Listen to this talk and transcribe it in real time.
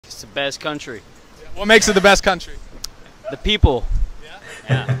It's the best country. What makes it the best country? The people.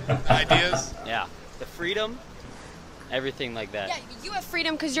 Yeah. Yeah. Ideas? Yeah. The freedom. Everything like that. Yeah, you have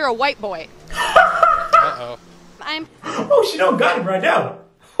freedom because you're a white boy. Uh-oh. Oh, she don't got it right now.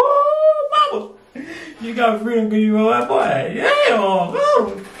 Oh, mama. You got freedom because you're a white boy. Yeah.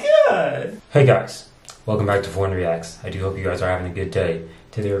 Oh, God. Hey, guys. Welcome back to Foreign Reacts. I do hope you guys are having a good day.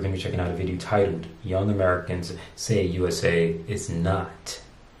 Today we're going to be checking out a video titled Young Americans Say USA is Not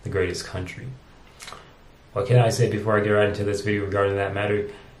the Greatest Country. What can I say before I get right into this video regarding that matter?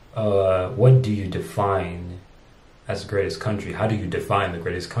 What do you define as the greatest country? How do you define the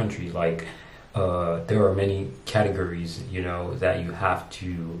greatest country? Like, there are many categories, you know, that you have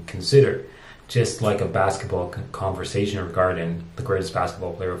to consider. Just like a basketball conversation regarding the greatest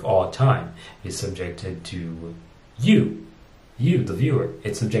basketball player of all time is subjected to you, the viewer.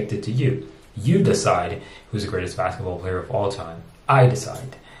 It's subjected to you. You decide who's the greatest basketball player of all time. I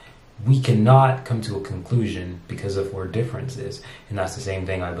decide. We cannot come to a conclusion because of our differences. And that's the same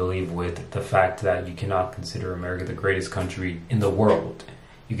thing, I believe, with the fact that you cannot consider America the greatest country in the world.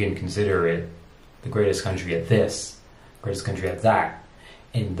 You can consider it the greatest country at this, greatest country at that,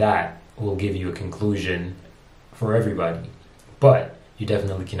 and that will give you a conclusion for everybody. But you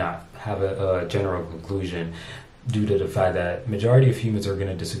definitely cannot have a general conclusion due to the fact that majority of humans are going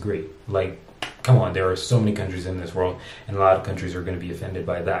to disagree. Like, come on, there are so many countries in this world, and a lot of countries are going to be offended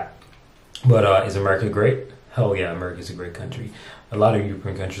by that. But is America great? Hell yeah, America is a great country. A lot of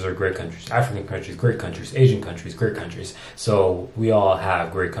European countries are great countries. African countries, great countries. Asian countries, great countries. So we all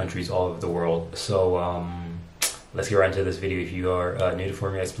have great countries all over the world. So let's get right into this video. If you are new to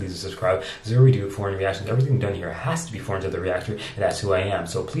Foreign Reacts, please subscribe. This is where we do foreign reactions. Everything done here has to be foreign to the reactor, and that's who I am.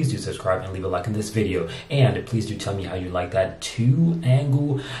 So please do subscribe and leave a like in this video. And please do tell me how you like that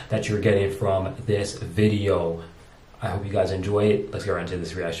two-angle that you're getting from this video. I hope you guys enjoy it. Let's get right into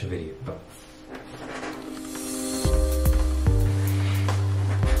this reaction video.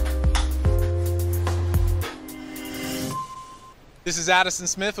 This is Addison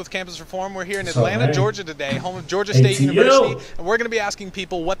Smith with Campus Reform. We're here in Atlanta, Georgia today, home of Georgia State University, and we're going to be asking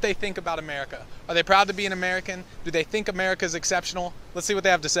people what they think about America. Are they proud to be an American? Do they think America is exceptional? Let's see what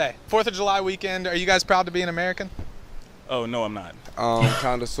they have to say. 4th of July weekend, are you guys proud to be an American? Oh, no, I'm not.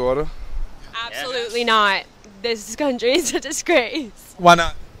 Kind of, sort of. Absolutely not. This country is a disgrace. Why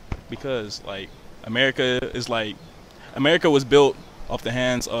not? Because, like, America was built off the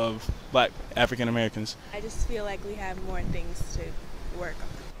hands of black African Americans. I just feel like we have more things to work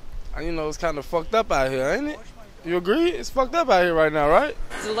on. You know, it's kind of fucked up out here, ain't it? You agree? It's fucked up out here right now, right?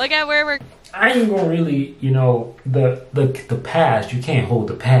 So look at where we're... I ain't gonna really, you know, the past, you can't hold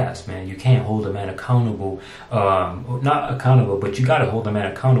the past, man. You can't hold a man accountable, not accountable, but you gotta hold a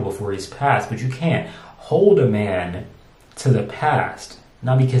man accountable for his past, but you can't hold a man to the past,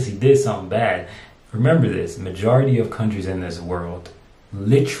 not because he did something bad. Remember this, majority of countries in this world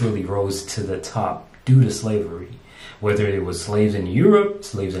literally rose to the top due to slavery. Whether it was slaves in Europe,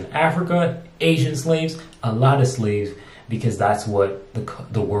 slaves in Africa, Asian slaves, a lot of slaves, because that's what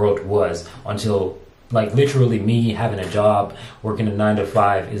the world was until, like, literally me having a job, working a 9 to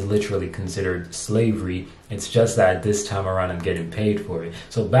 5 is literally considered slavery. It's just that this time around I'm getting paid for it.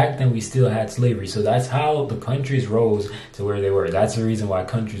 So back then we still had slavery. So that's how the countries rose to where they were. That's the reason why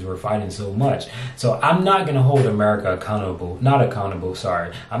countries were fighting so much. So I'm not going to hold America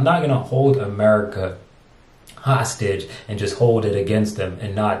I'm not going to hold America hostage and just hold it against them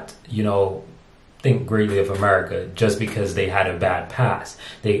and not, you know, think greatly of America just because they had a bad past.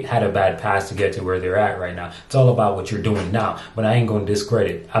 They had a bad past to get to where they're at right now. It's all about what you're doing now. But I ain't going to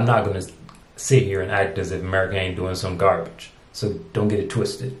discredit. I'm not going to sit here and act as if America ain't doing some garbage. So don't get it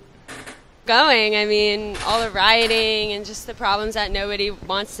twisted. I mean, all the rioting and just the problems that nobody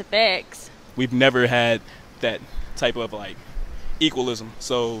wants to fix. We've never had that type of, like, equalism.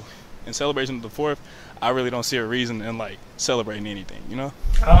 So in celebration of the 4th, I really don't see a reason in, like, celebrating anything, you know?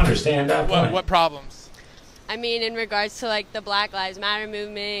 I understand that point. What problems? I mean, in regards to, like, the Black Lives Matter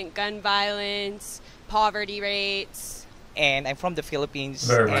movement, gun violence, poverty rates. And I'm from the Philippines.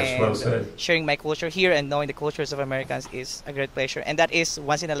 Very much well said. Sharing my culture here and knowing the cultures of Americans is a great pleasure. And that is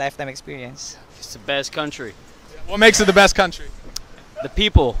once in a lifetime experience. It's the best country. What makes it the best country? The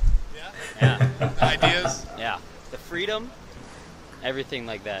people. Yeah. Yeah. Ideas? Yeah. The freedom. Everything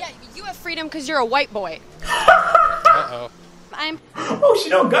like that. Yeah, you have freedom because you're a white boy. Uh-oh. Oh, she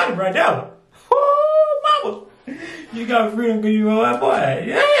don't got it right now. Oh, mama. You got freedom because you're a white boy.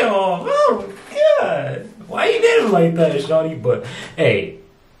 Yeah. Oh, God. Why you did it like that, shawty? But, hey,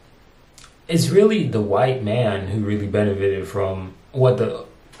 it's really the white man who really benefited from what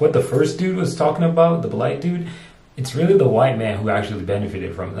the first dude was talking about, the black dude. it's really the white man who actually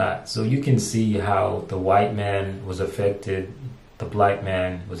benefited from that. So you can see how the white man was affected, the black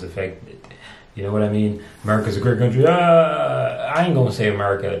man was affected. You know what I mean? America's a great country. I ain't gonna say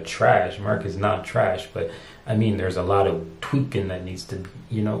America trash. America's not trash, but I mean, there's a lot of tweaking that needs to,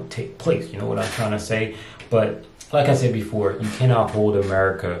 you know, take place. You know what I'm trying to say? But like I said before, you cannot hold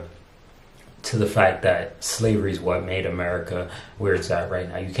America to the fact that slavery is what made America where it's at right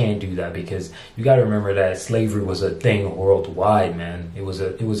now. You can't do that, because you got to remember that slavery was a thing worldwide, man. It was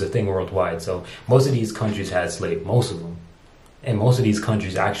a thing worldwide. So most of these countries had slaves, most of them. And most of these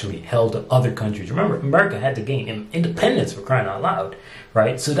countries actually held other countries. Remember, America had to gain independence, for crying out loud,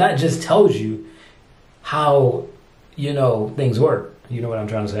 right? So that just tells you how, you know, things work. You know what I'm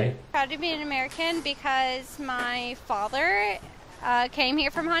trying to say? Proud to be an American because my father came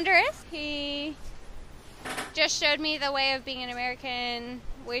here from Honduras. He just showed me the way of being an American,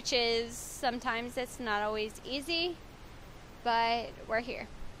 which is sometimes it's not always easy, but we're here.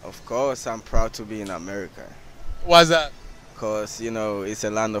 Of course, I'm proud to be in America. Why is that? Because, you know, it's a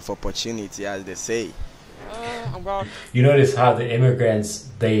land of opportunity, as they say. You notice how the immigrants,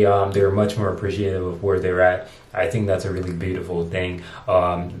 they're much more appreciative of where they're at. I think that's a really beautiful thing.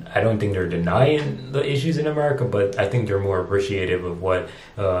 I don't think they're denying the issues in America, but I think they're more appreciative of what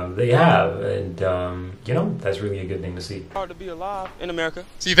they have, and you know, that's really a good thing to see. Hard to be alive in America.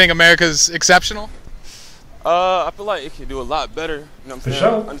 So you think America's exceptional? I feel like it could do a lot better. You know what I'm saying?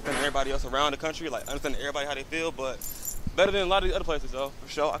 Sure. Understanding everybody else around the country, like understanding everybody how they feel, but better than a lot of the other places, though. For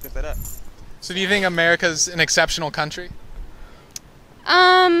sure, I can say that. So do you think America's an exceptional country?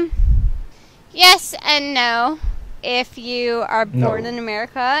 Yes and no. If you are born in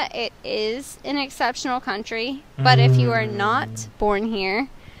America, it is an exceptional country. But if you are not born here,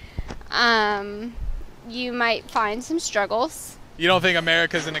 you might find some struggles. You don't think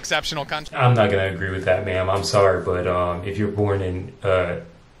America's an exceptional country? I'm not going to agree with that, ma'am. I'm sorry, but if you're born in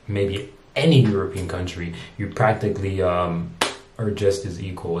maybe any European country, you practically are just as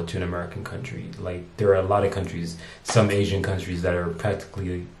equal to an American country. Like, there are a lot of countries, some Asian countries, that are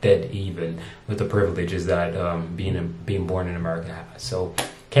practically dead even with the privileges that being born in America has. So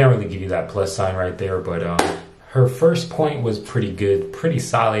can't really give you that plus sign right there, but her first point was pretty good, pretty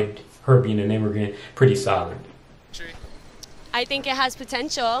solid. Her being an immigrant, pretty solid. I think it has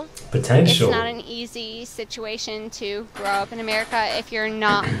potential. Potential. It's not an easy situation to grow up in America if you're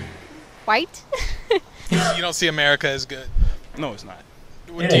not white. You don't see America as good? No, it's not.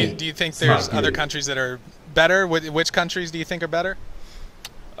 Do you think there's other countries that are better? Which countries do you think are better?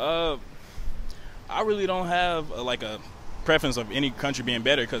 I really don't have like a preference of any country being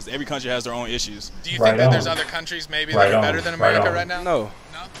better, because every country has their own issues. Do you think that there's other countries maybe that are better than America right now? No.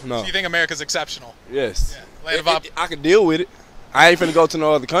 So you think America's exceptional? Yes. Yeah. I can deal with it. I ain't finna go to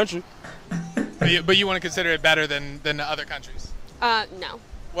no other country. But you want to consider it better than the other countries? No.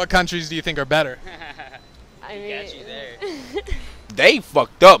 What countries do you think are better? I mean, Got you there. They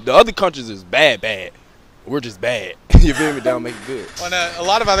fucked up. The other countries is bad. We're just bad. You feel me? That don't make it good. Well, a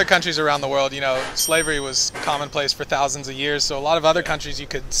lot of other countries around the world, you know, slavery was commonplace for thousands of years. So a lot of other countries you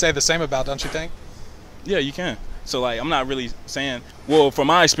could say the same about, don't you think? Yeah, you can. So like, I'm not really saying, well, from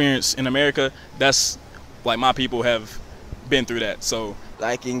my experience in America, that's like, my people have been through that. So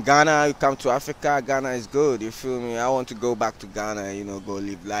like in Ghana, you come to Africa, Ghana is good. You feel me? I want to go back to Ghana, you know, go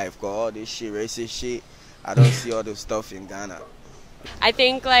live life, go all this shit, racist shit. I don't see all the stuff in Ghana. I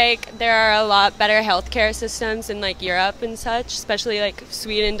think like there are a lot better healthcare systems in like Europe and such, especially like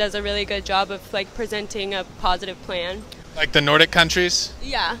Sweden does a really good job of like presenting a positive plan. Like the Nordic countries?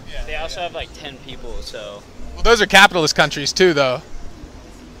 Yeah. They also have like 10 people, so. Well, those are capitalist countries too, though.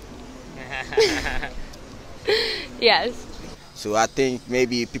 Yes. So I think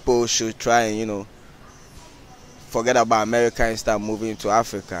maybe people should try and, you know, forget about America and start moving to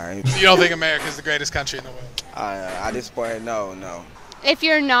Africa. You don't think America's the greatest country in the world? At this point, no. If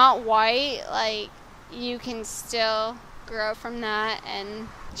you're not white, like, you can still grow from that and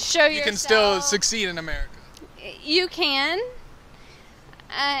show yourself. You can still succeed in America. You can,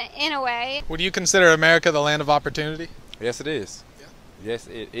 in a way. Would you consider America the land of opportunity? Yes, it is. Yeah. Yes,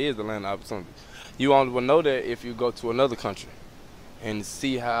 it is the land of opportunity. You only will know that if you go to another country and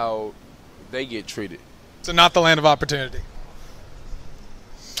see how they get treated. So not the land of opportunity.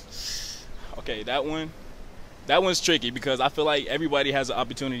 okay, that one's tricky, because I feel like everybody has an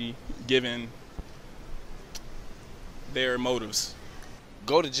opportunity given their motives.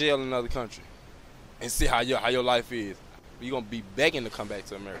 Go to jail in another country and see how your life is. You're gonna be begging to come back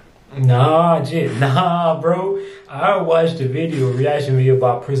to America. Nah, bro. I watched a reaction video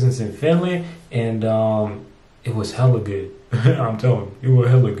about prisons in Finland, and it was hella good. I'm telling you, you were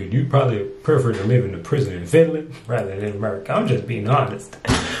hella good. You'd probably prefer to live in a prison in Finland rather than in America. I'm just being honest.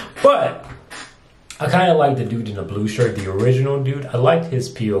 But I kind of like the dude in the blue shirt, the original dude. I liked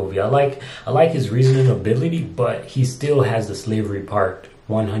his POV. I like his reasoning ability, but he still has the slavery part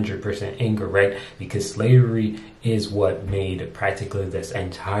 100% incorrect, because slavery is what made practically this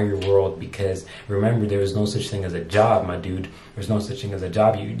entire world. Because remember, there was no such thing as a job, my dude. There's no such thing as a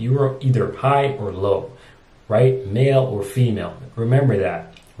job. You were either high or low, right? Male or female. Remember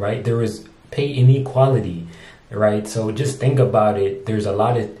that, right? There was pay inequality, right? So just think about it. There's a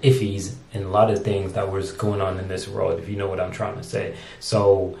lot of iffies and a lot of things that was going on in this world, if you know what I'm trying to say.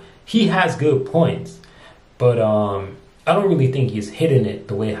 So he has good points, but I don't really think he's hitting it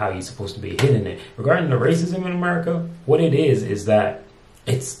the way how he's supposed to be hitting it. Regarding the racism in America, what it is that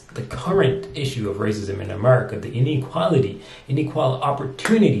it's the current issue of racism in America, the inequal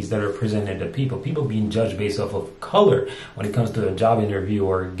opportunities that are presented to people being judged based off of color when it comes to a job interview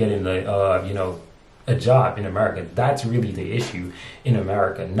or getting a job in America. That's really the issue in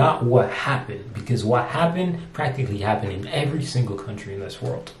America, not what happened, because what happened practically happened in every single country in this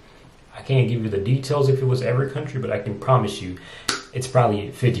world. I can't give you the details if it was every country, but I can promise you it's probably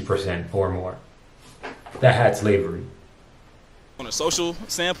 50% or more that had slavery. On a social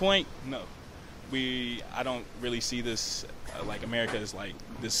standpoint, no. I don't really see this like America is like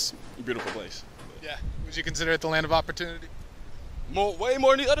this beautiful place. Yeah. Would you consider it the land of opportunity? Way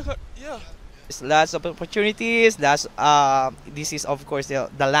more than the other country. Yeah. There's lots of opportunities. This is, of course, the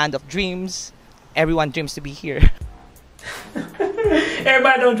land of dreams. Everyone dreams to be here.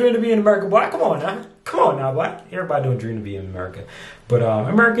 Everybody don't dream to be in America, boy. Come on now, boy. Everybody don't dream to be in America. But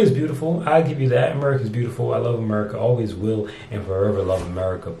America is beautiful. I'll give you that. America is beautiful. I love America. Always will and forever love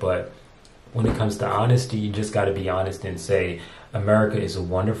America. But when it comes to honesty, you just got to be honest and say America is a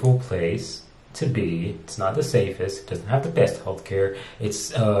wonderful place to be. It's not the safest. It doesn't have the best healthcare.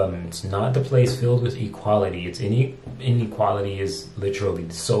 It's not the place filled with equality. It's inequality is literally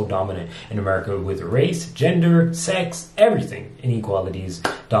so dominant in America with race, gender, sex, everything. Inequality is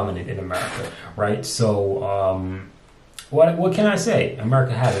dominant in America, right? So what can I say?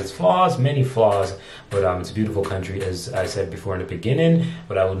 America has its flaws, many flaws, but it's a beautiful country, as I said before in the beginning.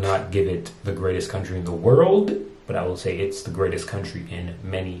 But I will not give it the greatest country in the world. But I will say it's the greatest country in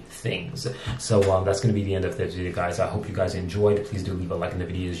many things. So that's going to be the end of this video, guys. I hope you guys enjoyed. Please do leave a like in the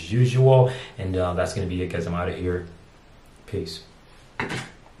video as usual. And that's going to be it, guys. I'm out of here. Peace.